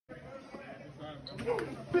Ow!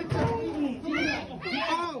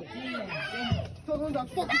 Someone got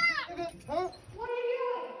fucking nigga, huh?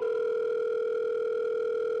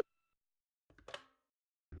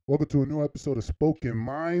 Welcome to a new episode of Spoken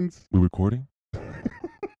Minds. We recording?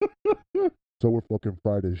 So we're fucking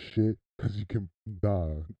fried as shit because you can.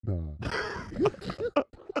 Nah.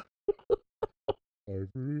 Alright,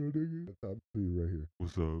 for real, nigga. That's top for you right here.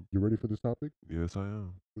 What's up? You ready for this topic? Yes, I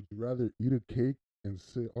am. Would you rather eat a cake and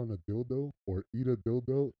sit on a dildo or eat a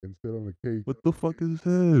dildo and sit on a cake? What the fuck is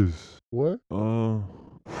this? What?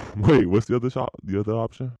 Wait, what's the other shop? The other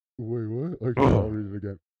option? Wait, what? Okay, I'll read it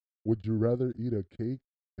again. Would you rather eat a cake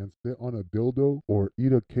and sit on a dildo or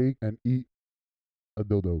eat a cake and eat a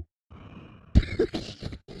dildo?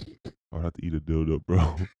 I'd have to eat a dildo,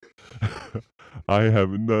 bro. I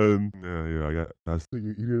have none. Yeah, I got. That's. So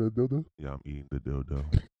you eating a dildo? Yeah, I'm eating the dildo.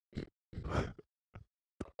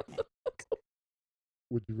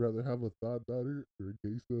 Would you rather have a thought daughter or a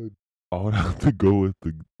gay son? I would have to go with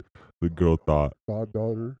the girl thought. Thought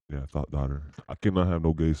daughter? Yeah, thought daughter. I cannot have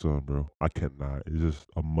no gay son, bro. I cannot. It's just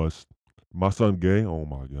a must. My son gay? Oh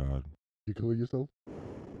my god. You killing yourself?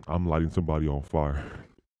 I'm lighting somebody on fire.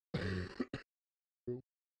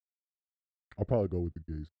 I'll probably go with the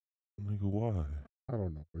gays. Nigga, why? I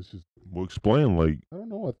don't know. It's just, Well, explain. Like, I don't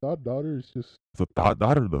know. A thought daughter is just, it's a thought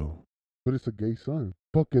daughter though. but it's a gay son.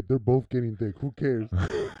 Fuck it. They're both getting dick. Who cares?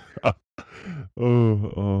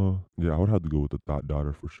 Yeah, I would have to go with the thought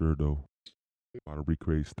daughter for sure though. About to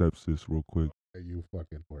recreate stepsis real quick. Hey, you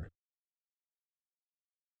fucking whore.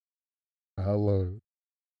 Hello.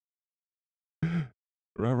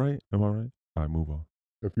 Right? Am I right? All right, move on.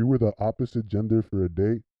 If you were the opposite gender for a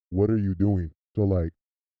date, what are you doing? So, like,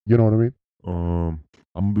 you know what I mean? I'm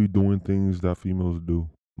gonna be doing things that females do.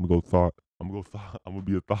 I'm gonna go thought. I'm gonna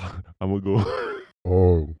be a thought. I'm gonna go.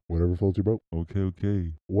 Oh, whatever floats your boat.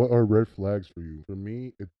 Okay. What are red flags for you? For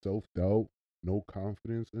me, it's self-doubt, no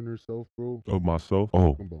confidence in herself, bro. Of myself.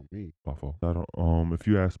 Oh, Talking about me. my fault. I don't. If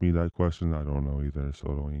you ask me that question, I don't know either. So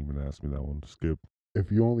don't even ask me that one. Skip.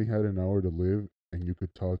 If you only had an hour to live and you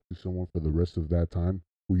could talk to someone for the rest of that time,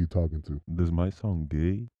 who you talking to? This might sound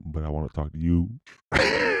gay, but I want to talk to you.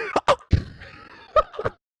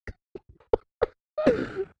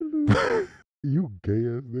 You gay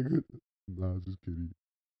ass nigga. Nah, just kidding.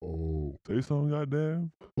 Oh, Say something,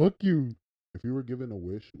 goddamn. fuck you. If you were given a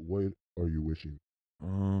wish, what are you wishing?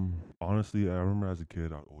 Honestly, I remember as a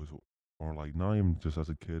kid, I always, or like not even just as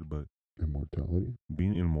a kid, but Immortality?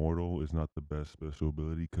 being immortal is not the best special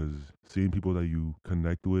ability because seeing people that you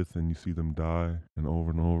connect with and you see them die and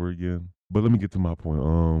over again. But let me get to my point.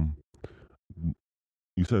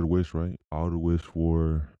 You said wish, right? I would wish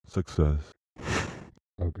for success.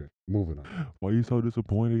 Okay, moving on. Why you so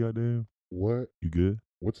disappointed, goddamn? What? You good?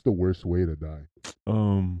 What's the worst way to die?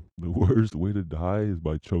 The worst way to die is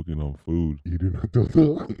by choking on food. Eating a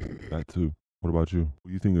dildo? That too. What about you? What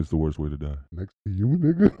do you think is the worst way to die? Next to you,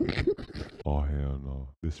 nigga? Oh hell no.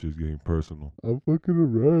 This shit's getting personal. I'm fucking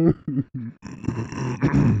around.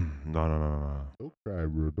 No. Don't cry,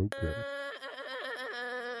 bro. Don't cry.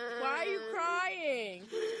 Why are you crying?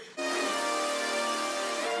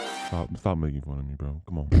 Stop making fun of me, bro.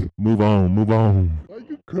 Come on. Move on. Why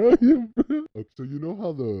you crying, bro? So you know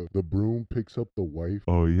how the broom picks up the wife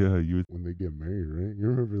Oh yeah, you. when they get married, right? You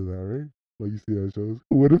remember that, right? Like you see that shows.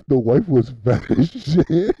 What if the wife was fat as shit?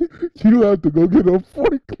 You don't have to go get a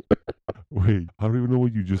forklift. Wait, I don't even know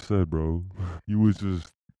what you just said, bro. You was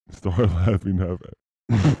just start laughing at.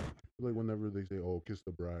 Like whenever they say, "Oh, kiss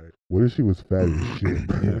the bride." What if she was fat as shit?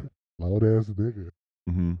 Yeah. Loud ass nigga.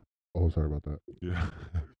 Mhm. Oh, sorry about that. Yeah.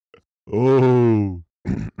 Oh.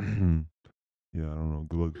 Yeah, I don't know.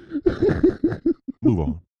 Good luck. Move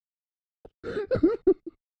on.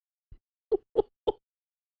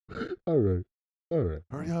 All right.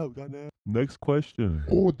 Hurry up, goddamn. Next question.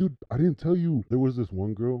 Oh, dude, I didn't tell you. There was this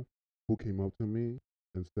one girl who came up to me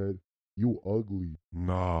and said, "You ugly."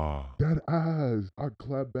 Nah. That ass. I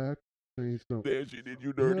clapped back, saying something. Damn, she did you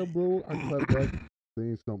Yeah, dirty. bro. I clapped back,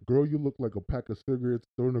 saying something. Girl, you look like a pack of cigarettes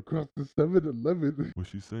thrown across the 7-Eleven.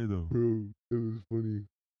 What'd she say though? Bro, it was funny.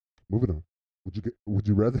 Moving on. Would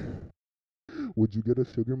you rather? Would you get a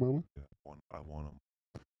sugar mama? Yeah, I want them.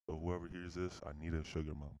 So whoever hears this, I need a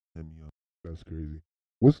sugar mom. Hit me up. That's crazy.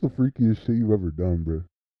 What's the freakiest shit you've ever done, bro?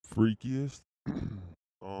 Freakiest?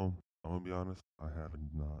 I'm gonna be honest. I haven't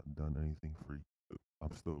not done anything freaky.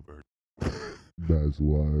 I'm still very. That's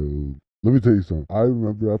wild. Let me tell you something. I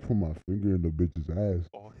remember I put my finger in the bitch's ass.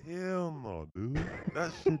 Oh hell no, dude.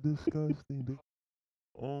 That shit disgusting, dude.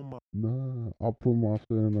 Oh my. Nah, I put my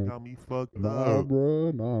finger in Got me fucked Nah, up.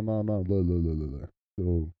 bro. Nah. Look.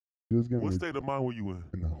 So, She was getting What me state of mind were you in?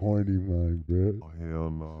 in the horny mind, bro. Oh hell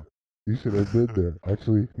no. You should have been there.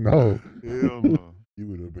 Actually, no. Hell no. You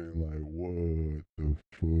would have been like, what the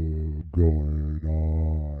fuck going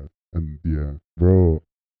on? And yeah, bro,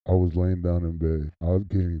 I was laying down in bed. I was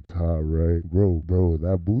getting tired, right? Bro,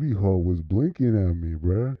 that booty hole was blinking at me,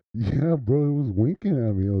 bro. Yeah, bro, it was winking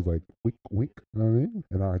at me. It was like, wink, wink, you know what I mean?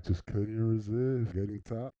 And I just couldn't resist getting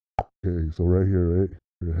top. Okay, so right here, right?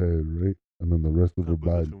 Her head, right? And then the rest of her What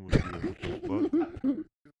body. position was you in?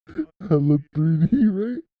 I looked 3D,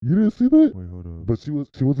 right? You didn't see that? Wait, hold up. But she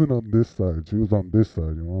wasn't on this side. She was on this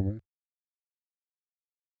side, you know what I mean?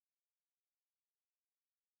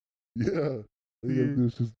 Yeah. All you gotta do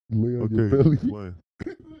is just lay on your Okay, belly. explain.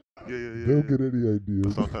 Yeah. Don't get any ideas.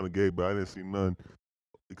 That sounds kind of gay, but I didn't see none.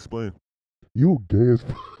 Explain. You gay as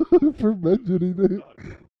fuck for mentioning it.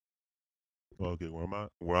 Okay, where am I?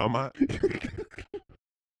 Where am I?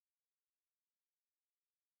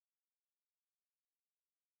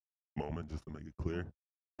 Moment, just to make it clear.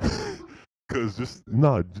 Cause just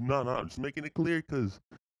no, just making it clear. Cause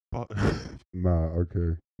Nah,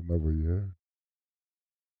 okay. Never yet.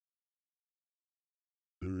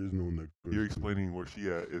 There is no next question. you're explaining where she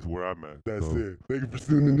at is where I'm at. That's so it. Thank you for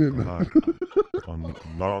tuning in.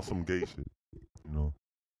 not on some gay shit. You know.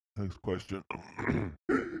 Next question. Bro,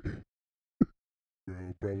 The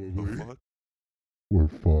probably. fuck? We're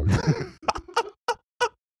fucked.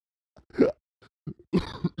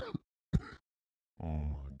 Oh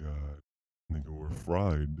my god. Nigga, we're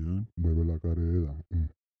fried, dude. Mueve la cadera. You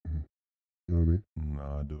know what I mean?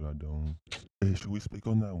 Nah, dude, I don't. Hey, should we speak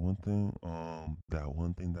on that one thing? That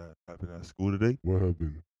one thing that happened at school today? What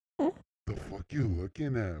happened? The fuck you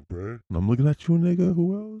looking at, bro? I'm looking at you, nigga.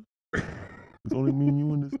 Who else? It's only me and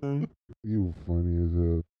you in this thing. You funny as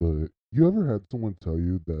hell. But you ever had someone tell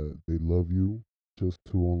you that they love you just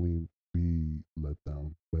to only be let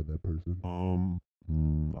down by that person?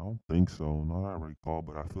 I don't think so. Not that I recall,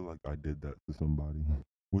 but I feel like I did that to somebody.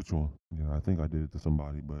 Which one? Yeah, I think I did it to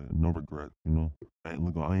somebody, but no regrets, you know. I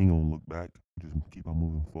ain't gonna look back. Just keep on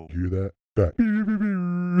moving forward. You hear that? Back.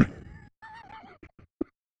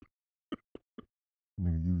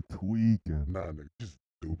 Nigga, you tweaking. Nah, nigga, just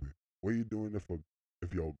stupid. What you doing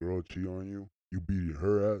if your girl cheat on you? You beating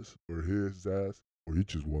her ass or his ass, or you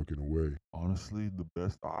just walking away? Honestly, the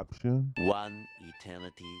best option. One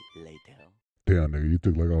eternity later. Damn, nigga, you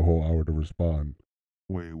took like a whole hour to respond.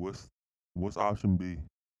 Wait, what's option B?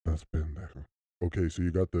 That's pendejo. Okay, so you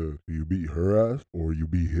got you beat her ass, or you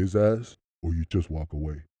beat his ass, or you just walk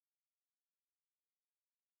away.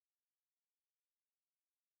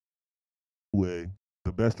 Way.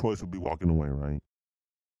 The best choice would be walking away, right?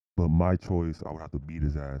 But my choice, I would have to beat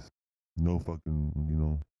his ass. No fucking, you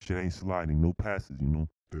know, shit ain't sliding. No passes, you know.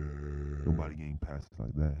 Nobody getting passes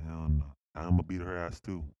like that. Hell no. I'm gonna beat her ass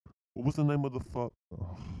too. What was the name of the fuck?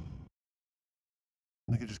 Oh.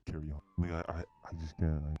 Nigga, just carry on. Nigga, I just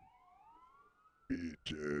can't.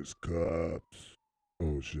 Bitches, cops.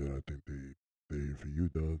 Oh shit, I think they ain't for you,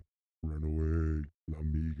 dog. Run away. La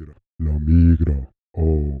migra. La migra.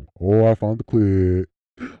 Oh, I found the clip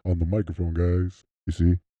on the microphone, guys. You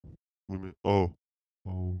see? Wait a minute. Oh.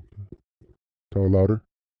 Talk louder.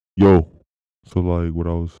 Yo. So like what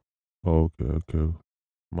I was. Oh, okay.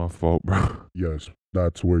 My fault, bro. Yes,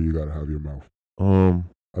 that's where you gotta have your mouth.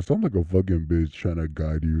 I sound like a fucking bitch trying to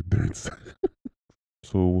guide you.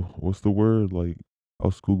 So what's the word? Like,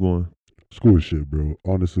 how's school going? School is shit, bro.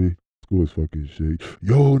 Honestly, school is fucking shit.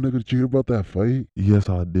 Yo, nigga, did you hear about that fight? Yes,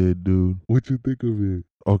 I did, dude. What you think of it?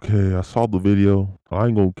 Okay, I saw the video. I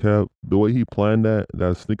ain't gonna cap. The way he planned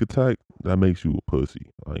that sneak attack, that makes you a pussy.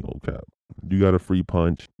 I ain't gonna cap. You got a free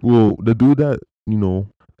punch. Well, the dude that, you know,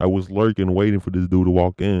 that was lurking, waiting for this dude to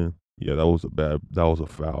walk in. Yeah, that was a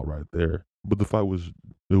foul right there. But the fight was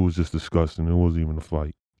just disgusting. It wasn't even a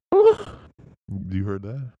fight. You heard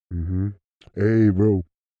that? Mm-hmm. Hey, bro.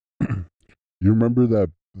 You remember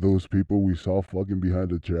those people we saw fucking behind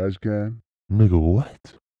the trash can? Nigga,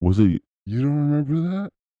 what? Was it? You don't remember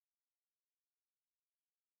that?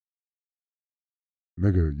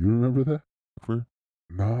 Nigga, you remember that? For?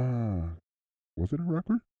 Nah. Was it a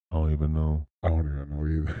rapper? I don't even know. I don't even know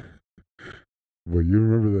either. But you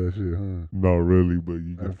remember that shit, huh? Not really, but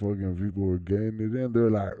you And fucking people were getting it in. They're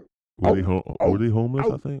like, were they homeless,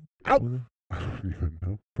 I think? ow. Was I don't even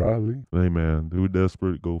know. Probably. they? Hey man, they were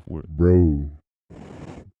desperate, go for it. Bro.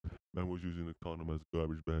 Man was using the condom as a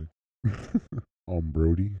garbage bag.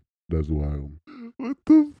 Brody. That's wild. What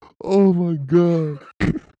the? Oh my god.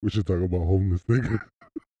 We should talk about homeless nigga.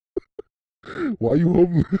 Why you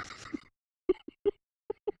homeless?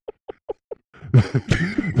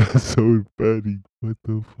 That's so petty. What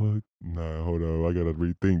the fuck? Nah, hold on. I gotta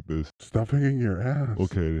rethink this. Stop hanging your ass.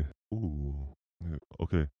 Okay. Ooh. Yeah,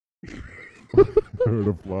 okay. Heard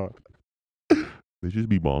a fly. They just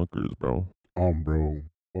be bonkers, bro. Bro.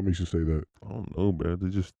 What makes you say that? I don't know, bro.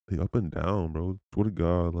 They up and down, bro. Swear to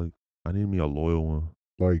God, like I need me a loyal one.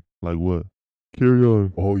 Like, What? Carry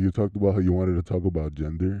on. oh, you talked about how you wanted to talk about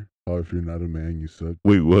gender. How if you're not a man, you suck.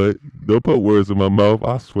 Wait, what? Don't put words in my mouth.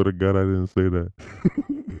 I swear to God, I didn't say that.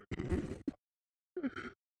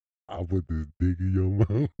 I'll put this dick in your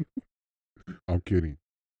mouth. I'm kidding.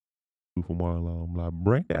 From Wild Out, I'm like,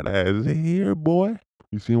 bring that ass in here, boy.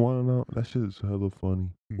 You seen Wild Out? That shit is hella funny.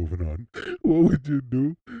 Moving on. What would you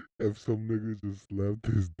do if some nigga just slapped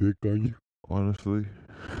his dick on you? Honestly,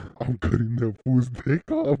 I'm cutting that fool's dick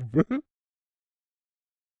off, bro.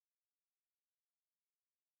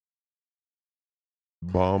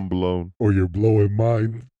 bomb blown. Or you're blowing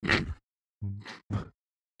mine.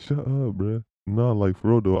 Shut up, bruh. Nah, like for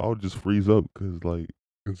real though, I would just freeze up because like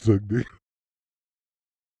And suck dick.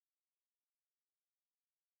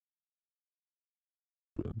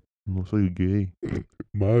 no say you gay.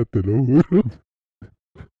 Mátelo.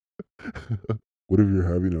 What if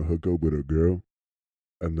you're having a hookup with a girl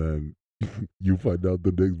and then you find out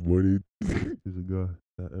the next morning? Is a guy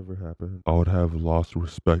that ever happened? I would have lost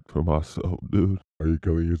respect for myself, dude. Are you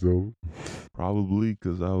killing yourself? Probably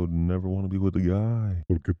because I would never want to be with a guy.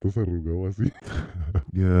 ¿Por qué estás arrugado así?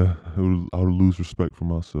 Yeah, I would lose respect for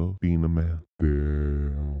myself being a man.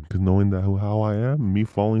 Damn. Because knowing that how I am, me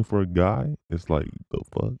falling for a guy, it's like, the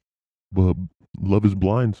fuck? But love is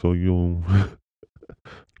blind, so you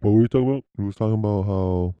What were we talking about? We was talking about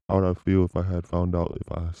how would I feel if I had found out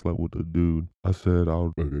if I slept with a dude. I said I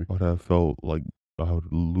Okay. would have felt like I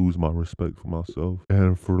would lose my respect for myself.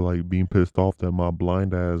 And for like being pissed off that my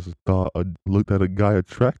blind ass thought looked at a guy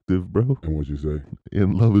attractive, bro. And what'd you say?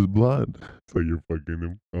 And love is blind. So you're fucking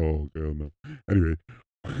him? Oh, hell no. Anyway.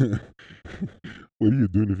 What are you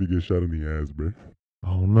doing if you get shot in the ass, bro? I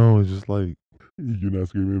don't know, it's just like You're not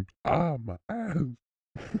screaming, ah, my ass.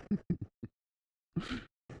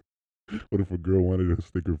 What if a girl wanted to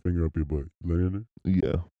stick her finger up your butt? Let in it?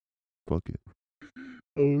 yeah. Fuck it.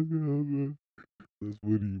 Oh, no. That's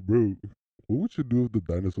funny, bro. What would you do if the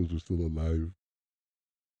dinosaurs were still alive?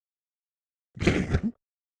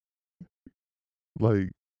 Like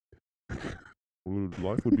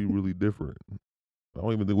life would be really different. I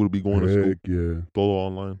don't even think we'd be going to school Heck yeah. solo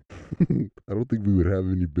online. I don't think we would have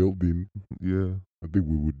any building. Yeah. I think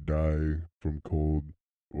we would die from cold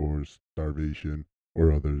or starvation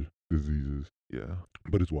or other diseases. Yeah.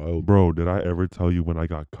 But it's wild. Bro, did I ever tell you when I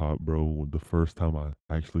got caught, bro, the first time I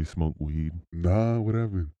actually smoked weed? Nah, what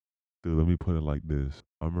happened? Dude, let me put it like this.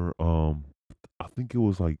 I remember I think it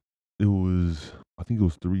was 3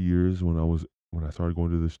 years when I started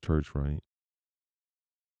going to this church, right?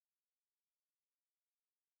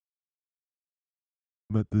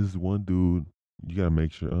 Met this one dude. You gotta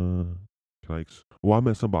make sure I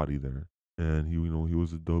met somebody there. And he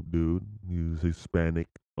was a dope dude. He was Hispanic.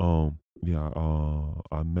 I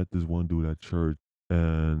met this one dude at church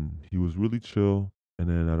and he was really chill. And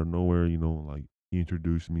then out of nowhere, like he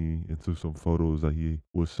introduced me into some photos that he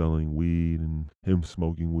was selling weed and him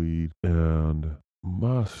smoking weed. And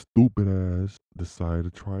my stupid ass decided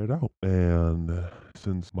to try it out. And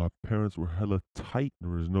since my parents were hella tight,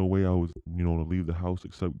 there was no way I was, to leave the house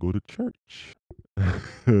except go to church.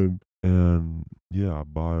 and yeah, I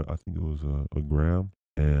bought, I think it was a gram,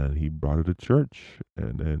 and he brought it to church,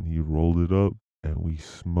 and then he rolled it up, and we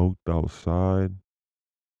smoked outside.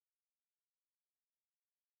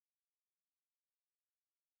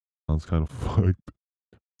 Sounds kind of fucked.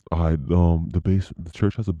 The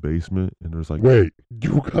church has a basement, and there's like Wait,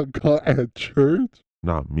 you got caught at church?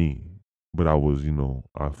 not me, but I was,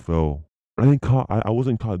 I fell. I didn't caught. I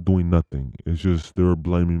wasn't caught doing nothing. It's just they were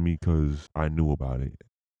blaming me because I knew about it.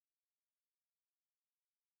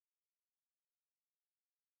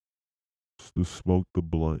 To smoke the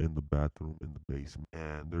blunt in the bathroom in the basement.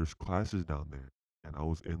 And there's classes down there. And I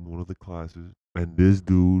was in one of the classes. And this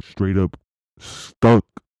dude straight up stuck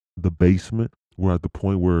the basement. We're at the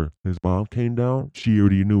point where his mom came down. She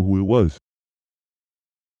already knew who it was.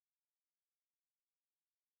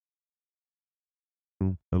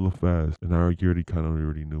 Hella fast. And I already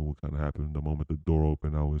knew what kind of happened. The moment the door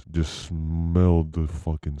opened, I was just smelled the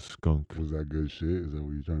fucking skunk. Was that good shit? Is that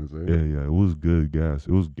what you're trying to say? Yeah, it was good gas.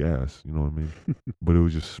 It was gas, you know what I mean? But it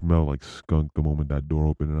was just smelled like skunk the moment that door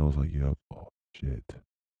opened, and I was like, yep, oh shit.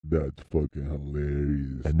 That's fucking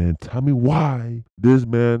hilarious. And then tell me why this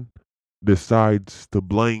man decides to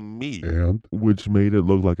blame me, And which made it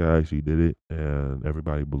look like I actually did it, and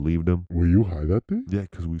everybody believed him. were you high that day? Yeah,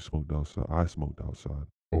 because we smoked outside. I smoked outside.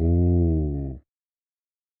 Oh,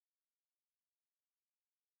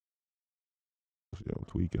 Yeah, I'm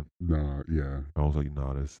tweaking. nah, yeah. I was like,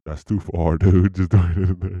 nah, that's too far, dude. Just doing it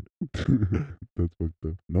in there. That's fucked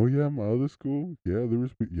up. No, yeah, my other school, there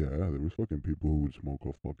was fucking people who would smoke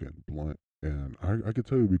a fucking blunt, and I could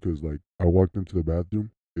tell you because like I walked into the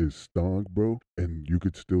bathroom, it stunk, bro, and you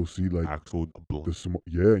could still see like Actual the blunt. smoke.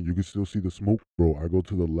 Yeah, and you could still see the smoke, bro. I go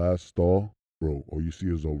to the last stall, bro. All you see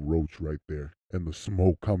is a roach right there, and the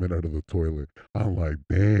smoke coming out of the toilet. I'm like,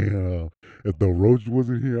 damn. If the roach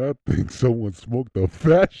wasn't here, I think someone smoked the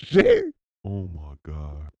fat shit. Oh my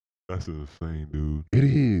god, that's insane, dude. It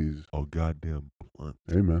is. A goddamn blunt.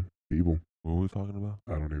 Hey man, people. What were we talking about?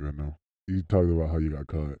 I don't even know. You talked about how you got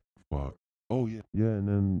caught. Fuck. Oh yeah. Yeah, and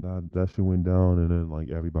then that shit went down, and then like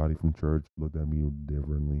everybody from church looked at me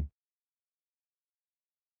differently.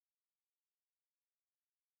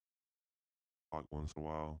 Like once in a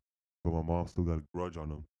while, but my mom still got a grudge on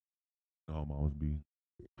them. No, moms be.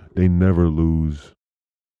 They never lose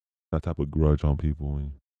that type of grudge on people,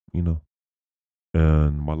 and you know.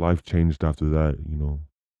 And my life changed after that, you know.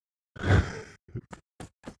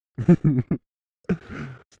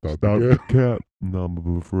 Stop Stop again. the cap. No,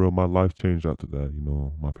 but for real, my life changed after that. You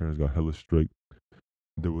know, my parents got hella strict.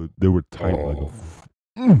 They were tight Oh.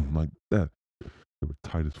 like that. They were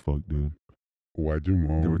tight as fuck, dude. Why'd you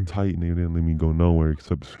They were moan? tight and they didn't let me go nowhere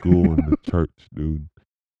except school and the church, dude.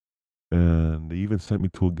 And they even sent me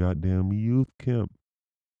to a goddamn youth camp.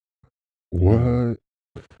 What?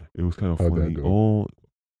 It was kind of How'd that funny. go? Oh,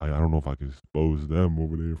 I don't know if I could expose them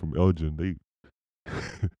over there from Elgin. They,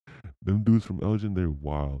 them dudes from Elgin, they're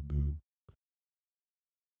wild, dude.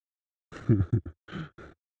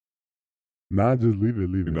 Nah, just leave it.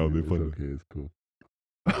 You know, leave they it. put It's okay. It's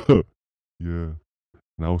cool. Yeah.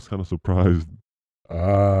 And I was kind of surprised,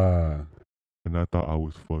 Ah. and I thought I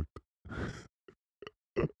was fucked.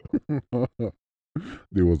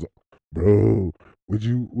 There was, bro. Would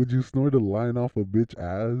you snort a line off a bitch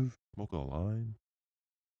ass? Smoke a line?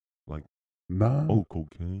 Nah. Oh,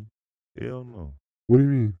 cocaine? Hell no. What do you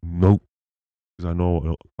mean? Nope.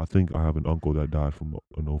 Because I think I have an uncle that died from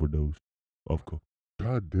an overdose of coke.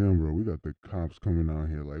 God damn, bro. We got the cops coming out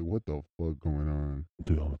here. Like, what the fuck going on?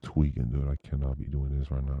 Dude, I'm tweaking, dude. I cannot be doing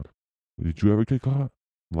this right now. Did you ever get caught?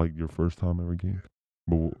 Like your first time ever getting?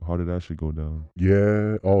 But how did that shit go down?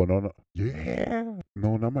 Yeah. Oh, no. Yeah.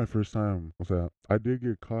 No, not my first time. What's that? I did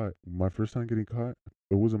get caught. My first time getting caught.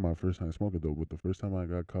 It wasn't my first time smoking though, but the first time I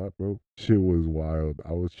got caught, bro, shit was wild.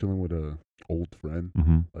 I was chilling with a old friend,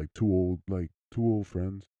 Mm-hmm. like two old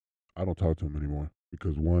friends. I don't talk to him anymore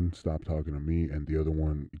because one stopped talking to me and the other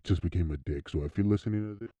one just became a dick. So if you're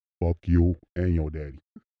listening to this, fuck you and your daddy.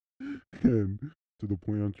 And to the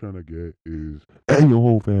point I'm trying to get is, And your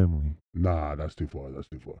whole family. nah, that's too far. That's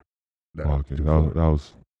too far. That's Okay, too that far.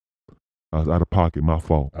 was I was out of pocket. My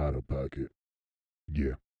fault. Out of pocket.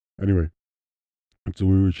 Yeah. Anyway, so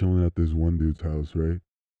we were chilling at this one dude's house, right?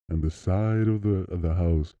 And the side of the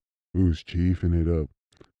house, we was chiefing it up.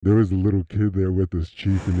 There was a little kid there with us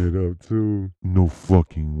chiefing it up too. No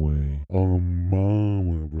fucking way. Oh,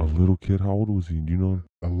 mama, A bro. little kid? How old was he? Do you know?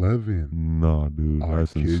 11. Nah, dude. I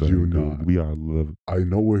That's kid insane. you dude. not. We are 11. I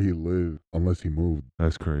know where he lived, unless he moved.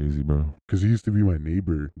 That's crazy, bro. Because he used to be my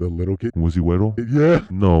neighbor, the little kid. Was he white? Yeah.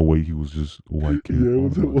 No way. He was just a white kid. Yeah, it Oh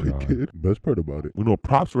was a my white God. kid. Best part about it. We know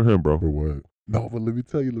props for him, bro. For what? No, but let me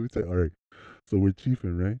tell you. All right. So we're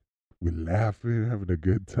chiefing, right? We're laughing, having a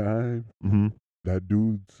good time. Mm-hmm. That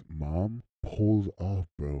dude's mom pulls up,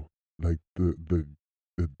 bro. Like the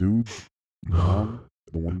dude's mom,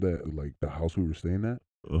 the one that like the house we were staying at,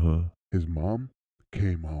 Uh-huh. his mom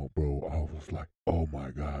came out, bro. I was like, oh my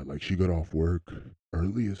God. Like she got off work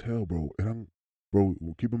early as hell, bro. And bro,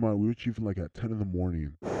 keep in mind we were chiefing like at 10 in the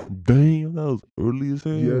morning. Damn, that was early as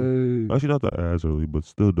hell. Yeah. Actually, not that as early, but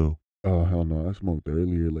still though. Oh hell no, I smoked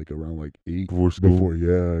earlier, like around like 8. Before school. Before,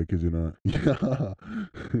 yeah, cause you're not, yeah,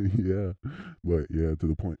 yeah, but yeah, to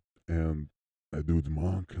the point. And that dude's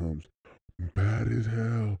mom comes, bad as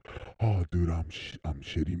hell. Oh, dude, I'm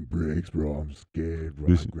shitting bricks, bro. I'm scared, bro.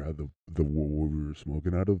 This- I grabbed the what we were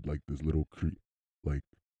smoking out of, like this little like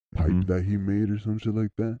pipe Mhm. that he made or some shit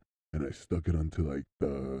like that, and I stuck it onto like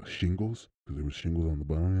the shingles, cause there was shingles on the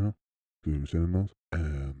bottom, you know, cause we were sitting those,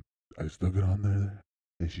 and I stuck it on there.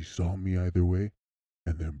 And she saw me either way.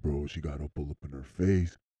 And then, bro, she got up all up in her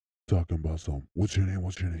face talking about what's your name?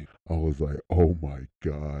 What's your name? I was like, oh my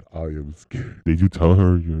God, I am scared. Did you tell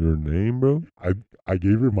her your name, bro? I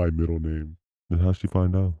gave her my middle name. Then how'd she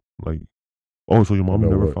find out? Like, Oh, so your mom No,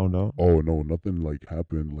 never what? found out? Oh no, nothing like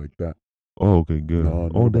happened like that. Oh, okay, good. No,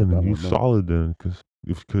 not Oh, about then that you one. No, solid then, cause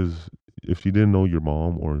if she didn't know your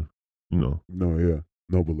mom or, you know, no, yeah,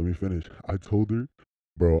 no. But let me finish. I told her,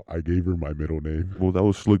 bro. I gave her my middle name, well, that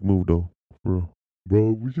was slick move though, for real.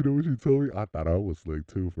 bro. You know what she told me? I thought I was slick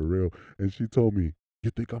too, for real. And she told me,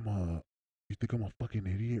 you think I'm a fucking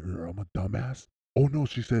idiot or I'm a dumbass? Oh no,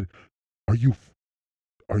 she said, are you,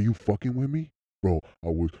 are you fucking with me, bro? I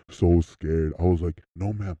was so scared. I was like,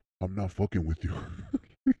 no, ma'am, I'm not fucking with you.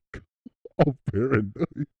 I'm paranoid,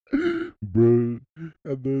 bro.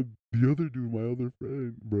 And then the other dude, my other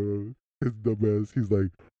friend, bro, his dumbass, he's like,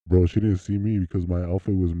 bro, she didn't see me because my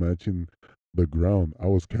outfit was matching the ground. I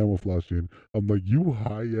was camouflaging. I'm like, you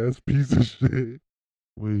high ass piece of shit.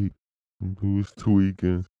 Wait, who's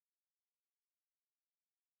tweaking?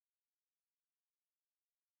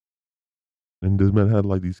 And this man had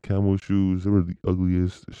like these camel shoes. They were the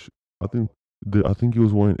ugliest. I think I think he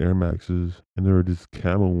was wearing Air Maxes, and they were just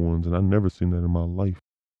camel ones, and I never seen that in my life.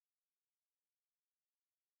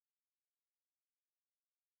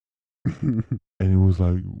 And he was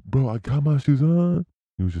like, "Bro, I got my shoes on."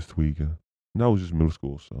 He was just tweaking. And that was just middle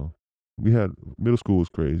school, so we had middle school was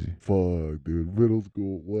crazy. Fuck, dude. Middle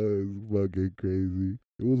school was fucking crazy.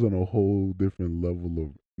 It was on a whole different level of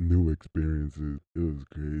new experiences. It was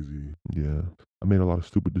crazy. Yeah, I made a lot of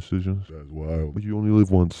stupid decisions, That's wild. but you only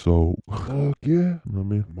live once, so Fuck yeah. you know what I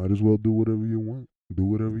mean? Might as well do whatever you want. Do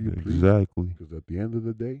whatever you please. Exactly. Because at the end of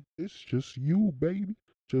the day, it's just you, baby.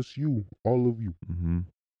 Just you. All of you. Hmm.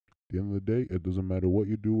 At the end of the day, it doesn't matter what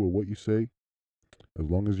you do or what you say. As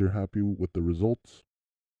long as you're happy with the results,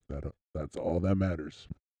 that's all that matters.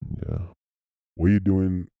 Yeah. What are you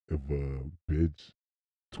doing if a bitch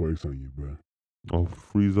twerks on you, bro? Oh,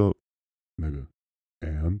 freeze up. Nigga.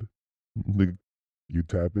 And Nigga, you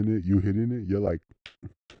tapping it, you hitting it, you're like,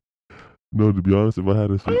 no, to be honest, if I had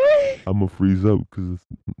to say, I'm gonna freeze up because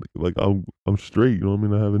like I'm straight. You know what I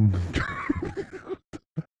mean? I haven't.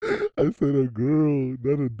 I said a girl,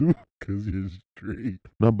 not a dude, because you're straight.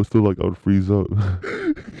 Nah, but still, like I would freeze up.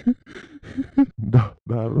 Nah,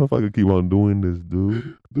 I don't know if I could keep on doing this,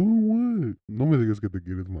 dude. Doing what? No me digas que te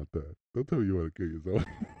quieres matar. Don't tell me you want to kill yourself.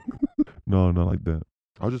 No, not like that.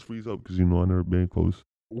 I'll just freeze up because you know I never been close.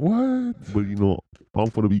 What? But you know, I'm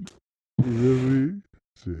gonna be. Really?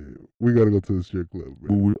 Shit. We gotta go to the strip club, But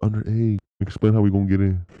bro. we're underage. Explain how we gonna get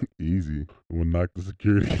in. Easy. We'll knock the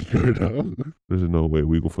security guard out. There's no way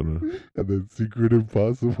we go for the. And then Secret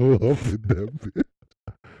Impossible up in that bitch.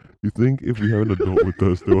 You think if we have an adult with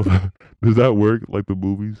us, does that work like the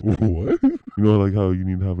movies? What? You know, like how you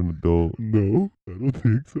need to have an adult. No, I don't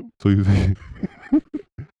think so. So you think?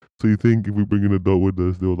 So you think if we bring an adult with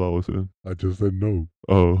us, they'll allow us in? I just said no.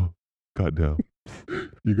 Oh, goddamn.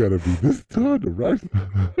 You gotta be this tall, right?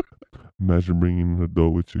 Imagine bringing an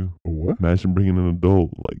adult with you. What? Imagine bringing an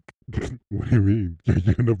adult. Like, What do you mean?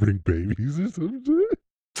 You're gonna bring babies or some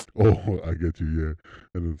shit? Oh, I get you, yeah.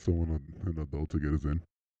 And then an adult to get us in.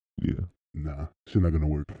 yeah. Nah, shit not gonna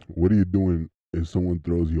work. What are you doing if someone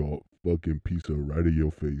throws you a fucking pizza right in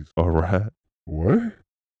your face? A rat? What?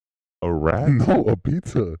 A rat? No, a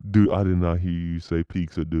pizza. Dude, I did not hear you say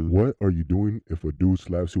pizza, dude. What are you doing if a dude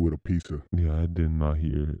slaps you with a pizza? Yeah, I did not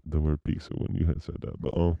hear the word pizza when you had said that.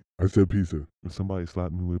 But I said pizza. if somebody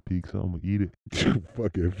slapped me with pizza, I'm gonna eat it. You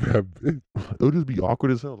fucking fat bitch. It would just be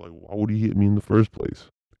awkward as hell. Like, why would he hit me in the first place?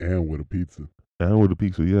 And with a pizza. And with a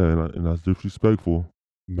pizza, yeah, and that's disrespectful.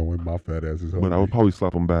 Knowing my fat ass is hungry. But I would probably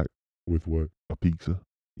slap him back. With what? A pizza.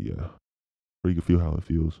 Yeah. Or you can feel how it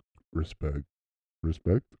feels. Respect.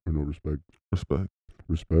 Respect or no respect? Respect.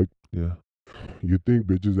 Respect. Yeah. You think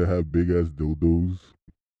bitches that have big ass dildos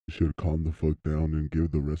should calm the fuck down and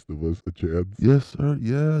give the rest of us a chance? Yes, sir.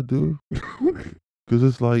 Yeah, dude. Because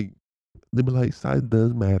it's like, they be like, size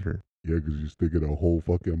does matter. Yeah, because you're sticking a whole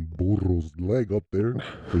fucking burro's leg up there.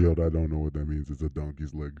 For y'all that don't know what that means, it's a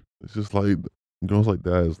donkey's leg. It's just like, girls like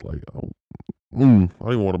that is like, I don't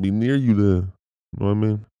even want to be near you there. You know what I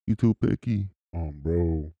mean? You too picky.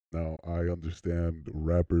 Bro, now I understand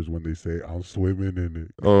rappers when they say I'm swimming in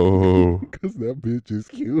it. Oh, Because that bitch is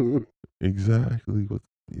cute. exactly.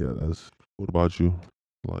 Yeah, what about you?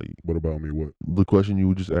 Like, What about me? What? the question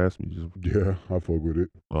you just asked me, just, Yeah, I fuck with it.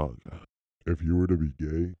 oh, God. If you were to be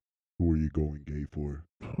gay, who are you going gay for?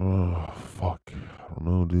 Oh, fuck. I don't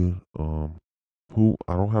know, dude.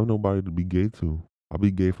 I don't have nobody to be gay to. I'll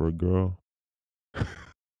be gay for a girl.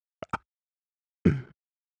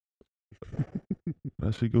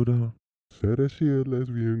 That shit go down. Said that she a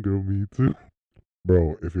lesbian girl, me too.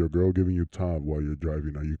 Bro, if your girl giving you time while you're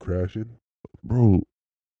driving, are you crashing? Bro,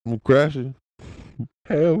 I'm crashing.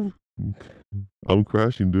 Hell. I'm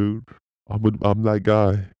crashing, dude. I'm that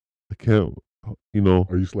guy. I can't, you know.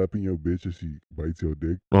 Are you slapping your bitch if she bites your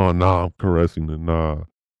dick? Oh nah, I'm caressing it. Nah,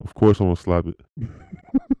 of course I'm gonna slap it.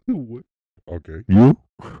 What? Okay. You?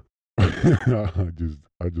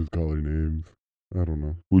 I just call her names. I don't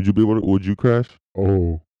know. Would you be able to? Would you crash?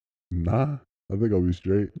 Oh, nah. I think I'll be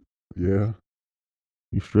straight. Yeah,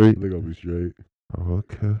 You straight? I think I'll be straight. Oh,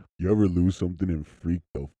 okay. You ever lose something and freak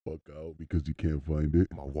the fuck out because you can't find it?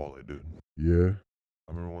 My wallet, dude. Yeah.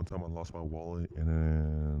 I remember one time I lost my wallet, and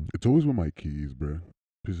then It's always with my keys, bruh.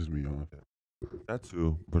 Pisses me off. that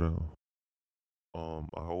too. But I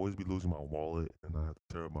always be losing my wallet, and I have to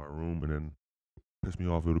tear up my room, and then piss me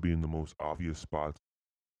off. It'll be in the most obvious spots,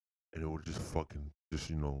 and it would just fucking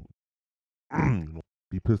you know,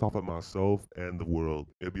 be pissed off at myself and the world.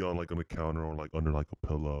 It'd be on like on the counter or like under like a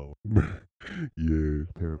pillow, Yeah.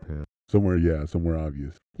 pair of pants. Somewhere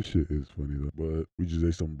obvious. This shit is funny though. But we just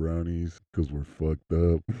ate some brownies because we're fucked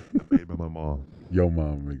up. Made by my mom. Yo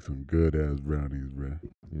mom makes some good ass brownies, bruh.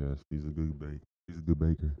 Yes, she's a good She's a good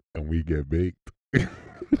baker. And we get baked.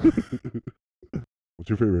 What's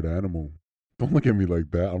your favorite animal? Don't look at me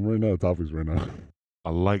like that. I'm running out of topics right now. I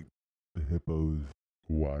like the hippos.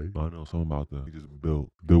 Why? I know something about them. They just built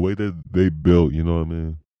the way that they built. You know what I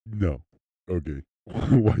mean? No. Okay.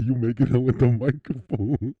 Why you making out with the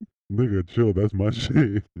microphone? Nigga, chill. That's my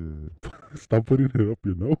shit. Yeah. Stop putting it up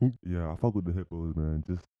your nose. Yeah, I fuck with the hippos, man.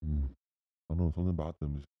 Just I don't know something about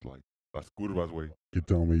them. Is like I scooter by way. You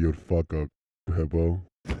telling me you'd fuck up, hippo?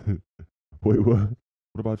 Wait, what?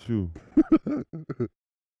 What about you?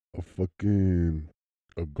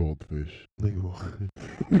 A goldfish. Nigga,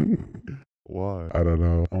 why? I don't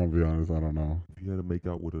know. I'm gonna be honest. I don't know. If you had to make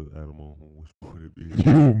out with an animal, which would it be?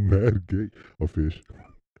 You mad gay? A fish.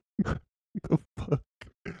 The fuck?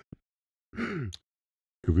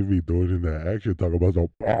 Cause if we do it in that action, talk about some.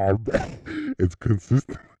 It's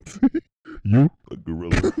consistency. You? A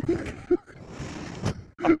gorilla.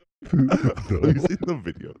 Have you seen the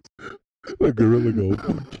videos? A gorilla go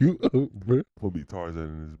fuck you up, bruh. I'll be Tarzan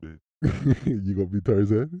in this bitch. You gonna be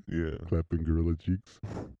Tarzan? Yeah. Clapping gorilla cheeks.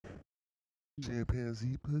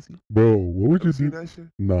 Chimpanzee pussy. Bro, what would you You seen do? that shit?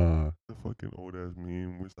 Nah. The fucking old ass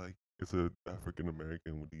meme was like it's a African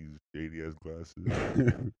American with these shady ass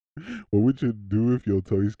glasses. What would you do if your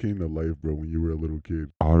toys came to life, bro, when you were a little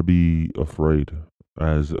kid? I would be afraid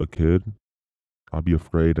as a kid. I'd be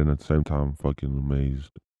afraid and at the same time fucking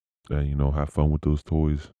amazed. And you know, have fun with those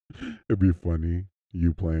toys. It'd be funny.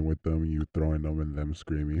 You playing with them, you throwing them, and them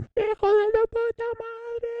screaming.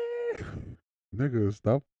 Nigga,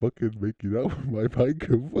 stop fucking making out with my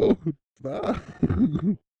microphone. Stop.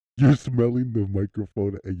 You're smelling the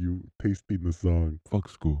microphone and you tasting the song. Fuck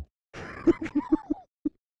school.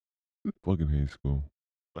 Fucking hate school.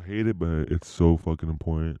 I hate it, but it's so fucking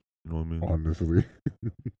important. You know what I mean? Honestly.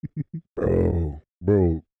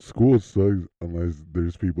 Bro, school sucks unless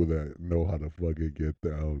there's people that know how to fucking get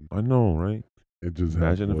down I know, right? and just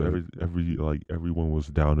Imagine have if fun. everyone was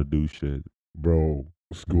down to do shit. Bro,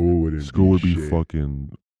 school wouldn't School would be shit.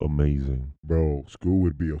 fucking amazing, Bro, school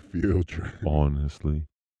would be a field trip. honestly.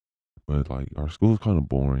 But like our school's kind of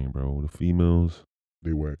boring, bro. The females,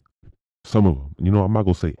 They whack. some of them. You know, I'm not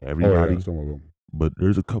gonna say Oh, everybody, yeah, some of them. but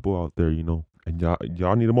there's a couple out there. You know, and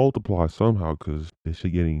y'all need to multiply somehow, cause this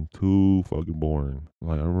shit getting too fucking boring.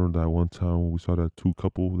 Like I remember that one time when we saw that two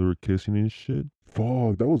couple they were kissing and shit.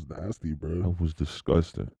 Fuck, that was nasty, bro. That was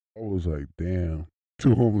disgusting. I was like, damn.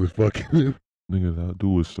 Two homeless fucking. Nigga, that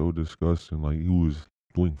dude was so disgusting. Like he was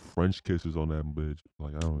doing French kisses on that bitch.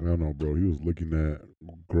 Like I I don't. don't know, bro. He was looking at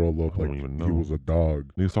girl up I like don't even he know. was a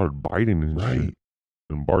dog. Nigga started biting and Right. shit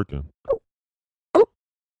and barking.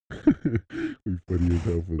 We funny as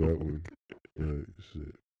hell for that one. But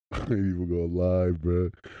shit. I ain't even gonna lie, bro.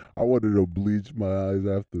 I wanted to bleach my eyes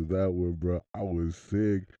after that one, bro. I was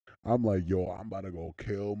sick. I'm like, yo, I'm about to go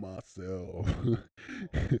kill myself.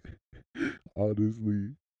 Honestly.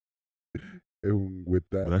 And with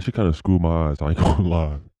But that, that shit kind of screwed my eyes. I ain't gonna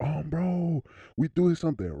lie. bro, we doing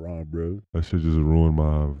something wrong, bro. That shit just ruined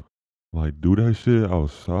my. Like, do that shit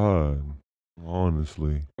outside.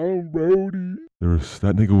 Honestly, Brody.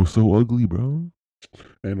 that nigga was so ugly, bro.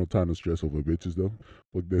 Ain't no time to stress over bitches though.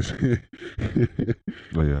 Fuck that shit.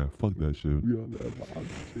 Like, yeah, fuck that shit. We on that mob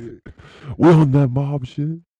shit. We on that mob shit.